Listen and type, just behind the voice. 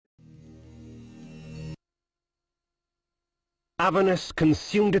Avernus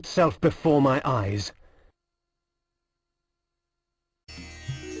consumed itself before my eyes.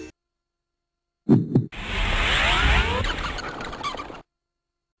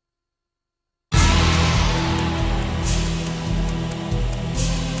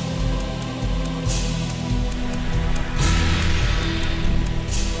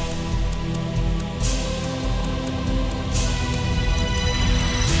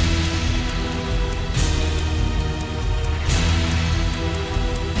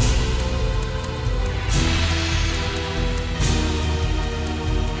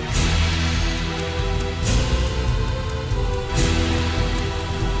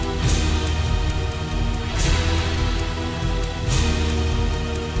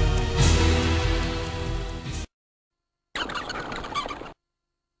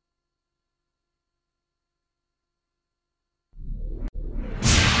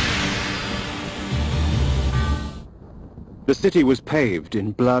 The city was paved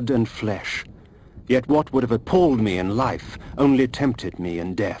in blood and flesh, yet what would have appalled me in life only tempted me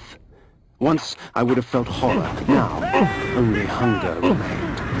in death. Once I would have felt horror, now only hunger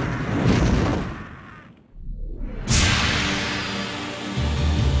remained.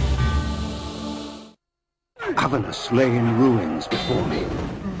 Avernus lay in ruins before me.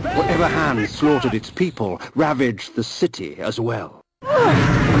 Whatever hand slaughtered its people ravaged the city as well.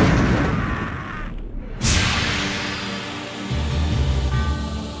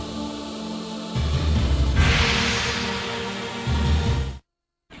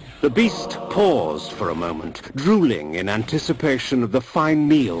 The beast paused for a moment, drooling in anticipation of the fine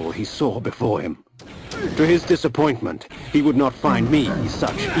meal he saw before him. To his disappointment, he would not find me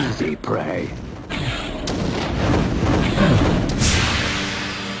such easy prey.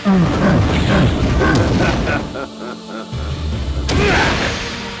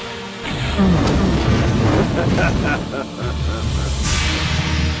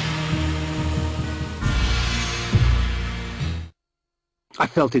 I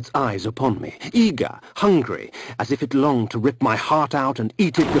felt its eyes upon me, eager, hungry, as if it longed to rip my heart out and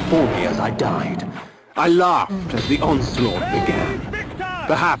eat it before me as I died. I laughed as the onslaught began.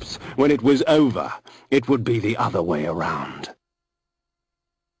 Perhaps, when it was over, it would be the other way around.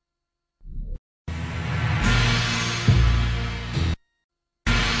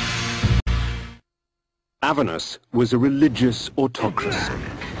 Avernus was a religious autocracy,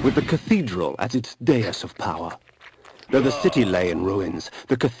 with the cathedral as its dais of power. Though the city lay in ruins,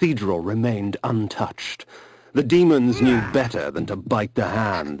 the cathedral remained untouched. The demons knew better than to bite the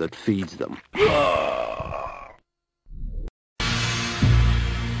hand that feeds them.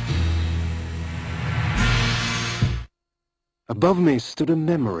 Above me stood a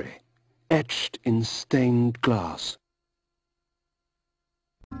memory, etched in stained glass.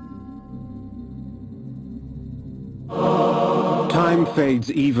 Time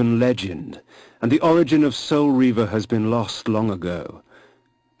fades even legend, and the origin of Soul Reaver has been lost long ago.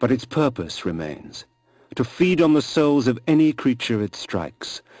 But its purpose remains, to feed on the souls of any creature it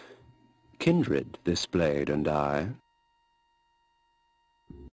strikes. Kindred, this blade and I.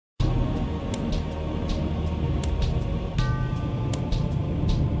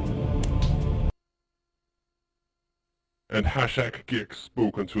 And Hashak Gix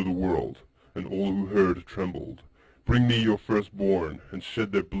spoke unto the world, and all who heard trembled. Bring me your firstborn, and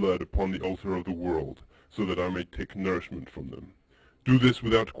shed their blood upon the altar of the world, so that I may take nourishment from them. Do this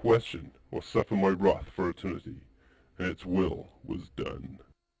without question, or suffer my wrath for eternity. And its will was done.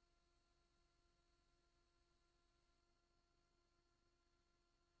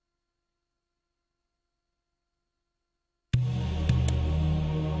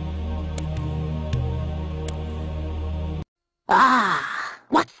 Ah,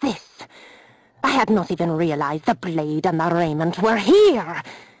 what's this? I had not even realized the blade and the raiment were here.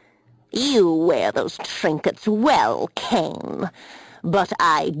 You wear those trinkets well, Kain, but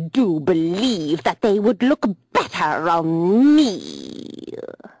I do believe that they would look better on me.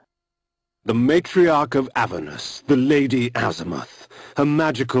 The matriarch of Avernus, the Lady Azimuth. Her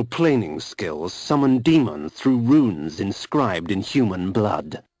magical planing skills summon demons through runes inscribed in human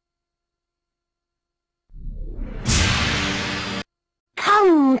blood.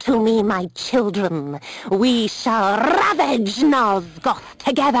 Come to me, my children. We shall ravage Nosgoth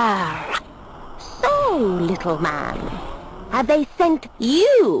together. So, little man, have they sent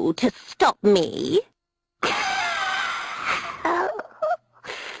you to stop me?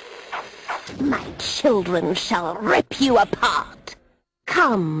 My children shall rip you apart.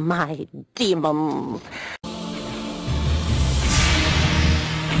 Come, my demons.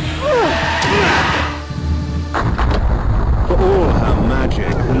 For all her magic,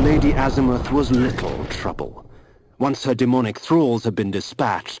 the Lady Azimuth was little trouble. Once her demonic thralls had been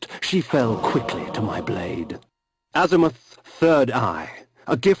dispatched, she fell quickly to my blade. Azimuth's third eye,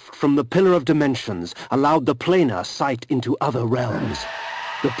 a gift from the Pillar of Dimensions, allowed the planar sight into other realms.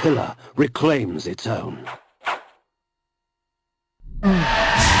 The pillar reclaims its own.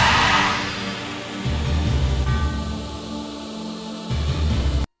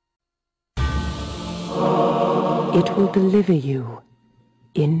 It will deliver you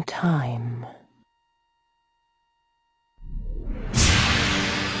in time.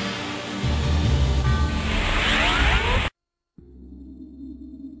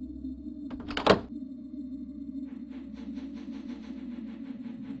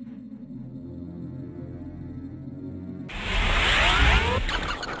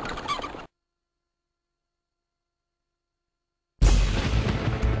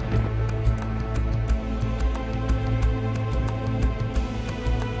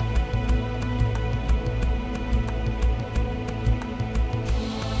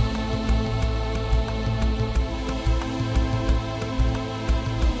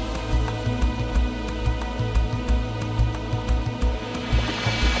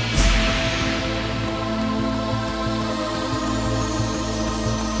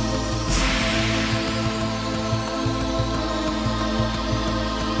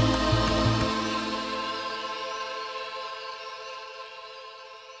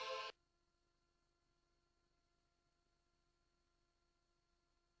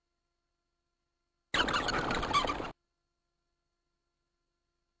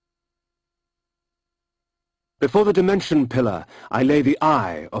 Before the Dimension Pillar, I lay the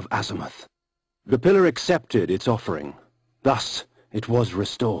Eye of Azimuth. The pillar accepted its offering. Thus, it was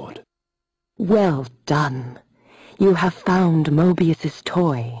restored. Well done. You have found Mobius's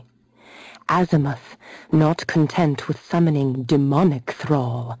toy. Azimuth, not content with summoning demonic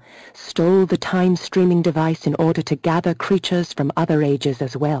thrall, stole the time-streaming device in order to gather creatures from other ages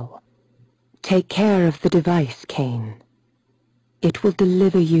as well. Take care of the device, Kain. It will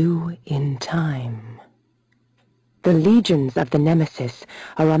deliver you in time. The legions of the Nemesis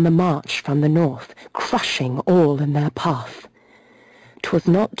are on the march from the north, crushing all in their path. 'Twas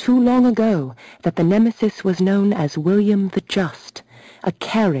not too long ago that the Nemesis was known as William the Just, a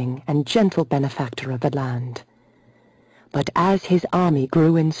caring and gentle benefactor of the land. But as his army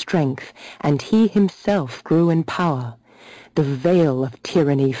grew in strength, and he himself grew in power, the veil of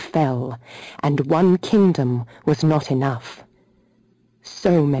tyranny fell, and one kingdom was not enough.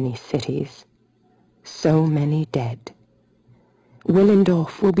 So many cities, so many dead.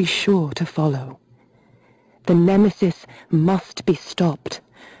 Willendorf will be sure to follow. The Nemesis must be stopped,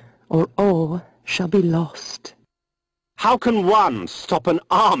 or all shall be lost. How can one stop an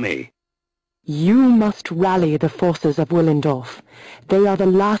army? You must rally the forces of Willendorf. They are the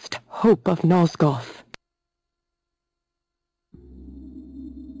last hope of Nosgoth.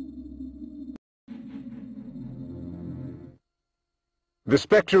 The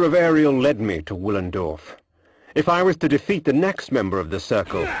Spectre of Ariel led me to Willendorf. If I was to defeat the next member of the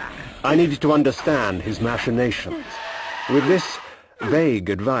Circle, I needed to understand his machinations. With this vague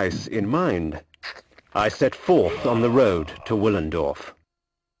advice in mind, I set forth on the road to Willendorf.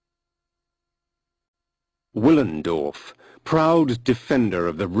 Willendorf, proud defender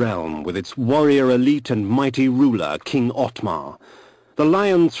of the realm with its warrior elite and mighty ruler, King Otmar. The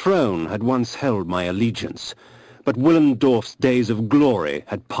Lion Throne had once held my allegiance, but Willendorf's days of glory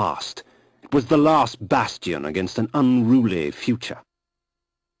had passed. It was the last bastion against an unruly future.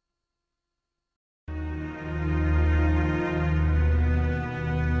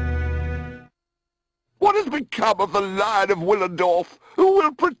 What has become of the Lion of Willendorf? Who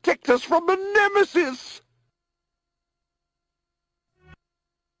will protect us from the Nemesis?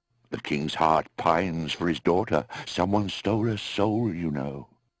 The king's heart pines for his daughter. Someone stole her soul, you know.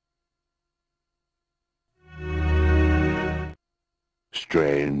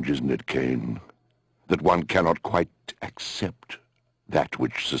 Strange, isn't it, Kain, that one cannot quite accept that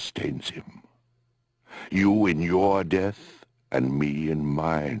which sustains him. You in your death, and me in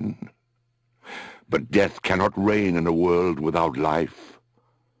mine. But death cannot reign in a world without life,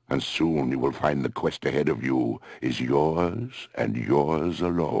 and soon you will find the quest ahead of you is yours, and yours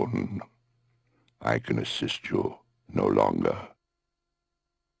alone. I can assist you no longer.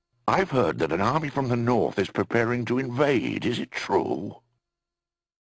 I've heard that an army from the north is preparing to invade. Is it true?